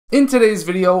In today's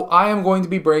video, I am going to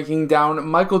be breaking down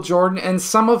Michael Jordan and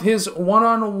some of his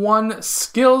one-on-one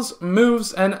skills,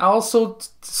 moves, and also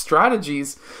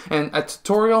strategies, and a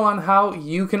tutorial on how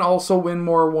you can also win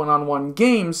more one-on-one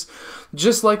games,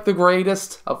 just like the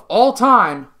greatest of all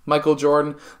time, Michael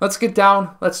Jordan. Let's get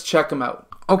down, let's check him out.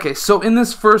 Okay, so in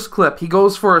this first clip, he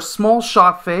goes for a small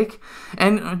shot fake,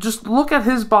 and just look at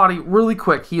his body really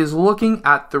quick. He is looking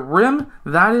at the rim.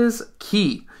 That is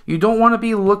key. You don't want to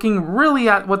be looking really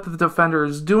at what the defender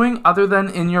is doing other than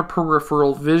in your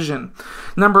peripheral vision.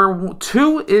 Number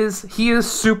two is he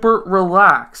is super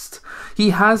relaxed. He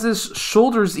has his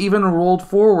shoulders even rolled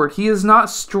forward. He is not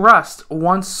stressed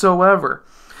whatsoever.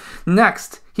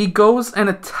 Next, he goes and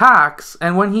attacks,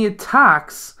 and when he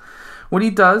attacks, what he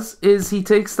does is he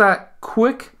takes that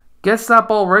quick, gets that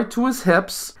ball right to his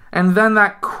hips, and then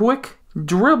that quick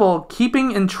dribble,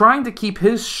 keeping and trying to keep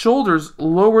his shoulders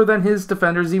lower than his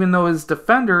defenders, even though his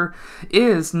defender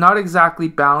is not exactly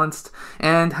balanced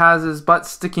and has his butt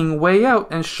sticking way out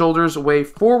and shoulders way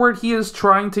forward. He is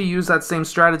trying to use that same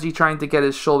strategy, trying to get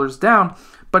his shoulders down,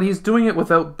 but he's doing it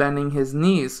without bending his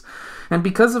knees. And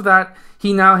because of that,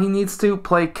 he needs to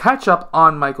play catch up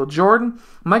on Michael Jordan.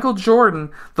 Michael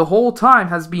Jordan, the whole time,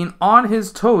 has been on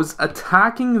his toes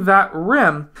attacking that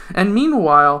rim, and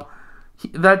meanwhile,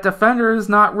 that defender is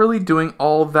not really doing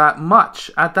all that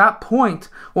much. At that point,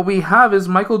 what we have is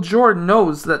Michael Jordan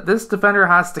knows that this defender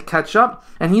has to catch up,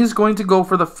 and he's going to go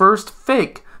for the first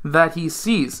fake that he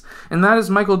sees. And that is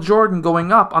Michael Jordan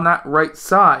going up on that right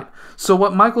side. So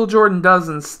what Michael Jordan does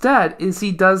instead is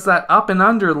he does that up and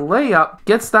under layup,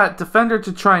 gets that defender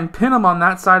to try and pin him on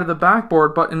that side of the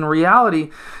backboard, but in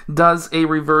reality does a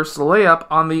reverse layup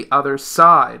on the other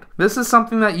side. This is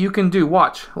something that you can do.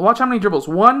 Watch how many dribbles.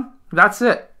 One. That's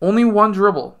it. Only one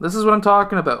dribble. This is what I'm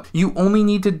talking about. You only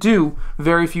need to do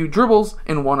very few dribbles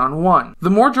in one-on-one. The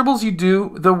more dribbles you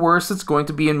do, the worse it's going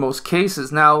to be in most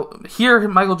cases. Now, here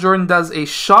Michael Jordan does a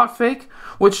shot fake,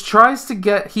 which tries to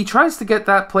get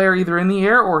that player either in the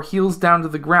air or heels down to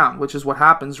the ground, which is what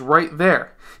happens right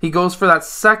there. He goes for that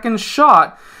second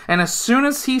shot, and as soon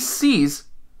as he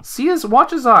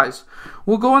watch his eyes.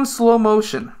 We'll go in slow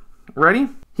motion. Ready?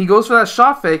 He goes for that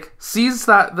shot fake, sees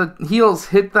that the heels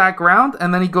hit that ground,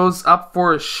 and then he goes up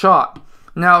for a shot.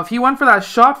 Now, if he went for that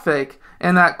shot fake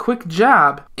and that quick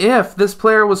jab, if this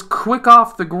player was quick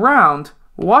off the ground,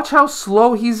 watch how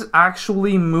slow he's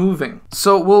actually moving.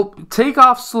 So we'll take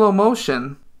off slow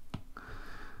motion.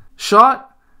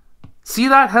 Shot. See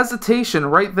that hesitation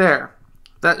right there?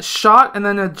 That shot and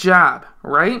then a jab,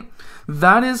 right?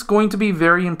 That is going to be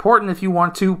very important if you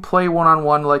want to play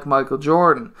one-on-one like Michael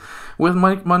Jordan. When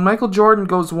Michael Jordan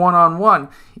goes one-on-one,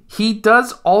 he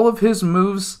does all of his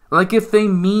moves like if they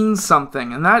mean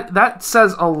something, and that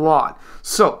says a lot.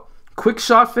 So, quick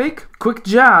shot fake, quick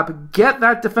jab, get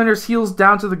that defender's heels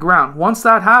down to the ground. Once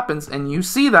that happens, and you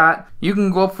see that, you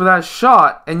can go up for that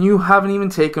shot, and you haven't even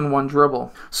taken one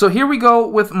dribble. So here we go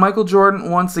with Michael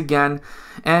Jordan once again,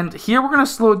 and here we're going to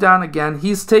slow down again.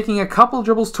 He's taking a couple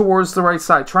dribbles towards the right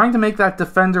side, trying to make that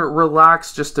defender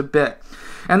relax just a bit.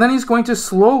 And then he's going to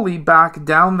slowly back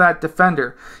down that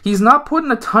defender. He's not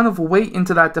putting a ton of weight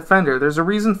into that defender. There's a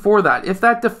reason for that. If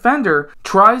that defender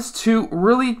tries to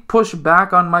really push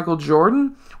back on Michael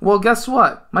Jordan, well, guess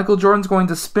what? Michael Jordan's going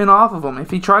to spin off of him.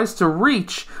 If he tries to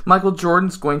reach, Michael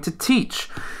Jordan's going to teach.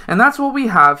 And that's what we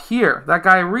have here. That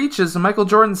guy reaches, and Michael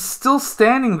Jordan's still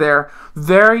standing there,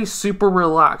 very super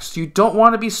relaxed. You don't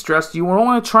want to be stressed. You don't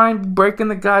want to try and break in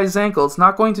the guy's ankle. It's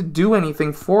not going to do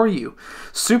anything for you.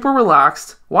 Super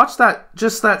relaxed. Watch that,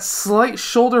 just that slight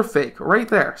shoulder fake right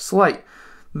there. Slight.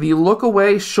 The look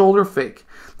away shoulder fake.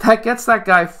 That gets that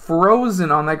guy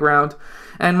frozen on the ground.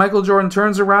 And Michael Jordan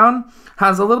turns around,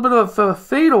 has a little bit of a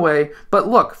fadeaway, but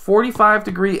look,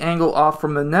 45-degree angle off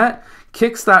from the net,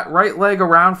 kicks that right leg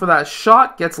around for that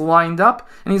shot, gets lined up,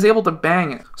 and he's able to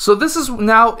bang it. So this is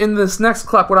now in this next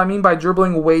clip what I mean by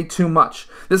dribbling way too much.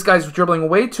 This guy's dribbling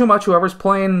way too much, whoever's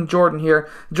playing Jordan here,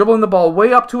 dribbling the ball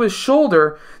way up to his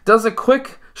shoulder, does a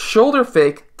quick shoulder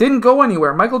fake, didn't go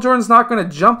anywhere. Michael Jordan's not going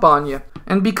to jump on you.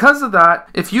 And because of that,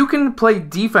 if you can play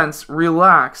defense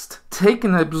relaxed, take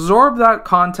and absorb that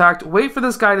contact, wait for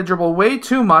this guy to dribble way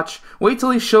too much, wait till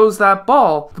he shows that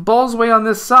ball. The ball's way on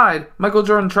this side. Michael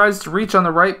Jordan tries to reach on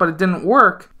the right, but it didn't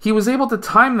work. He was able to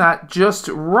time that just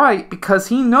right because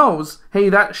he knows, hey,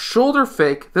 that shoulder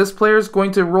fake, this player's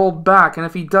going to roll back, and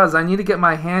if he does, I need to get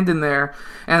my hand in there,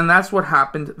 and that's what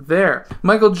happened there.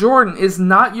 Michael Jordan is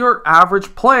not your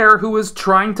average player who is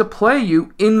trying to play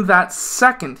you in that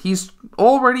second. He's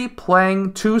already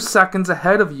playing 2 seconds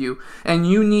ahead of you, and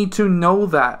you need to know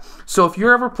that. So if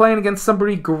you're ever playing against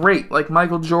somebody great like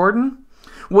Michael Jordan,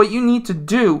 what you need to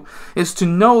do is to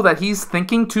know that he's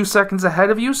thinking 2 seconds ahead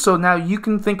of you, so now you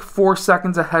can think 4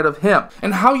 seconds ahead of him.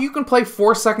 And how you can play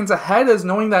 4 seconds ahead is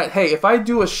knowing that, hey, if I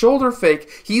do a shoulder fake,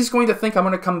 he's going to think I'm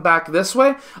going to come back this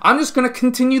way. I'm just going to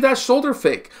continue that shoulder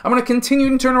fake. I'm going to continue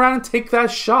and turn around and take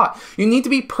that shot. You need to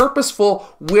be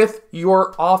purposeful with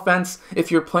your offense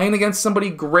if you're playing against somebody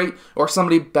great or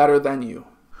somebody better than you.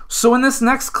 So in this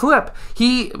next clip,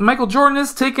 Michael Jordan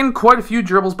has taken quite a few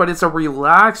dribbles, but it's a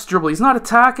relaxed dribble. He's not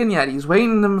attacking yet. He's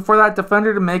waiting for that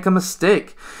defender to make a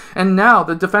mistake. And now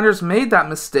the defender's made that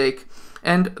mistake.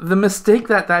 And the mistake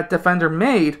that that defender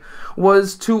made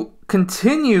was to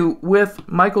continue with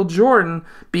Michael Jordan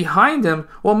behind him.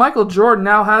 Well, Michael Jordan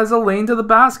now has a lane to the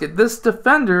basket. This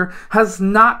defender has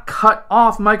not cut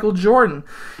off Michael Jordan.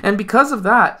 And because of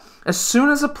that, as soon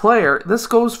as a player, this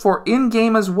goes for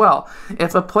in-game as well,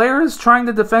 if a player is trying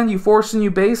to defend you, forcing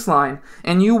you baseline,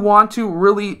 and you want to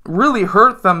really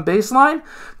hurt them baseline,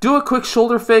 do a quick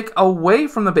shoulder fake away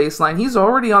from the baseline. He's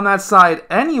already on that side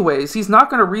anyways. He's not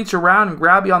going to reach around and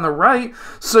grab you on the right,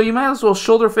 so you might as well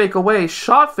shoulder fake away,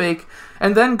 shot fake,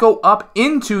 and then go up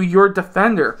into your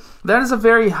defender. That is a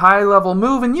very high level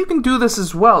move, and you can do this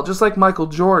as well, just like Michael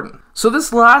Jordan. So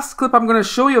this last clip I'm going to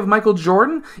show you of Michael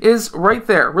Jordan is right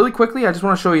there. Really quickly, I just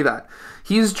want to show you that.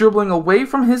 He's dribbling away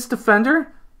from his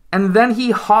defender, and then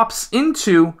he hops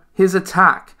into his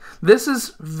attack. This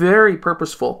is very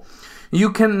purposeful.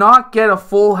 You cannot get a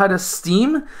full head of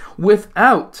steam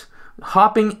without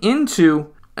hopping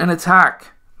into an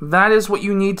attack. That is what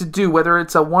you need to do, whether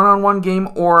it's a one-on-one game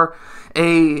or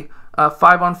a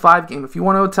 5-on-5 game. If you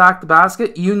want to attack the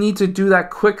basket, you need to do that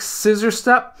quick scissor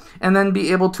step and then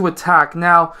be able to attack.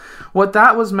 Now, what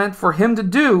that was meant for him to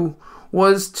do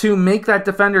was to make that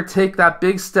defender take that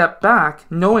big step back,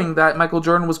 knowing that Michael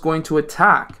Jordan was going to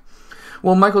attack.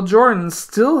 Well, Michael Jordan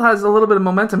still has a little bit of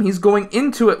momentum. He's going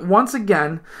into it once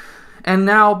again. And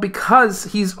now, because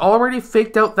he's already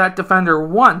faked out that defender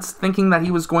once, thinking that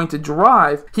he was going to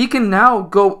drive, he can now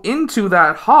go into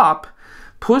that hop,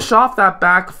 push off that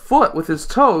back foot with his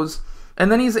toes,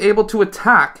 and then he's able to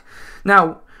attack.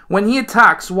 Now, when he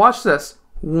attacks, watch this.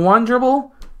 1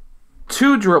 dribble,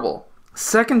 2 dribble.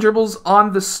 Second dribble's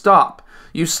on the stop.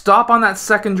 You stop on that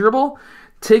second dribble,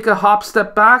 take a hop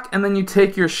step back, and then you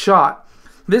take your shot.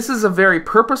 This is a very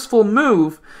purposeful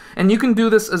move, and you can do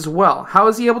this as well. How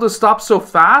is he able to stop so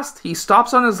fast? He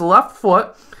stops on his left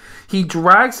foot. He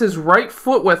drags his right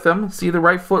foot with him. See the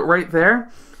right foot right there?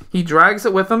 He drags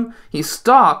it with him. He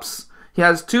stops. He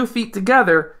has 2 feet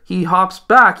together. He hops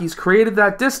back. He's created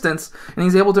that distance, and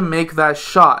he's able to make that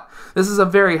shot. This is a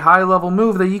very high-level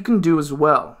move that you can do as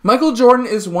well. Michael Jordan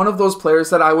is one of those players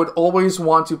that I would always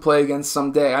want to play against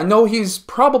someday. I know he's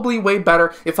probably way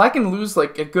better. If I can lose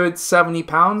like a good 70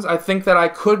 pounds, I think that I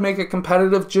could make it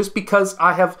competitive just because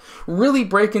I have really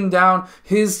broken down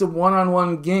his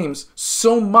one-on-one games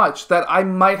so much that I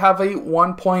might have a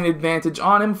 1-point advantage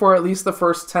on him for at least the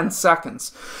first 10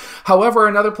 seconds. However,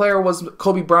 another player was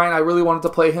Kobe Bryant. I really wanted to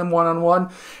play him one-on-one.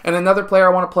 And another player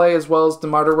I want to play as well as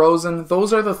DeMar DeRozan.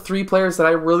 Those are the 3 players that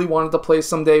I really wanted to play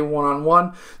someday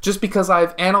one-on-one, just because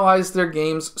I've analyzed their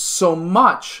games so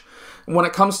much when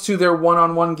it comes to their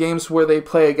one-on-one games where they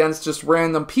play against just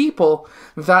random people,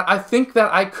 that I think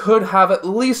that I could have at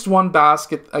least 1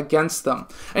 basket against them.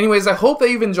 Anyways, I hope that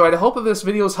you've enjoyed. I hope that this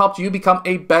video has helped you become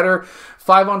a better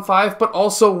 5-on-5, but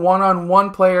also one-on-one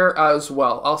player as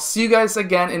well. I'll see you guys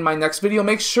again in my next video.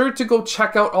 Make sure to go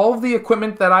check out all of the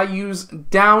equipment that I use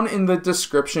down in the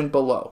description below.